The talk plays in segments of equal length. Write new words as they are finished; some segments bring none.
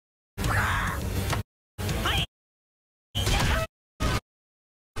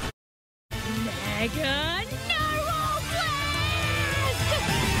Mega Narwhal Blast!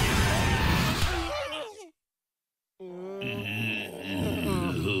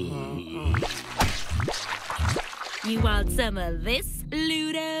 You want some of this,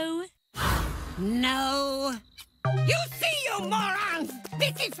 Ludo? No. You see, you morons!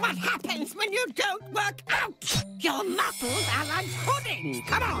 This is what happens when you don't work out! Your muscles are like pudding!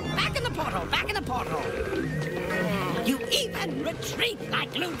 Come on, back in the portal, back in the portal! You even retreat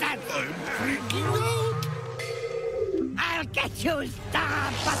like losers! I'm freaking out! I'll get you,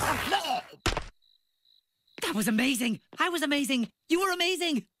 Star Butterfly! That was amazing! I was amazing! You were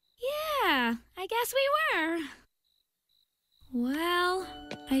amazing! Yeah, I guess we were. Well,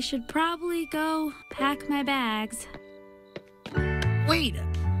 I should probably go pack my bags. Wait,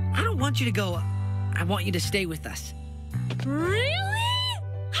 I don't want you to go. I want you to stay with us. Really?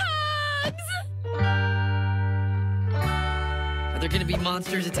 Hugs! Are there gonna be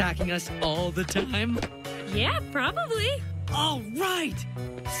monsters attacking us all the time? Yeah, probably. All right!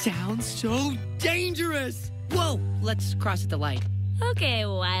 Sounds so dangerous! Whoa, let's cross at the light. Okay,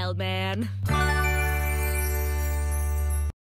 wild man.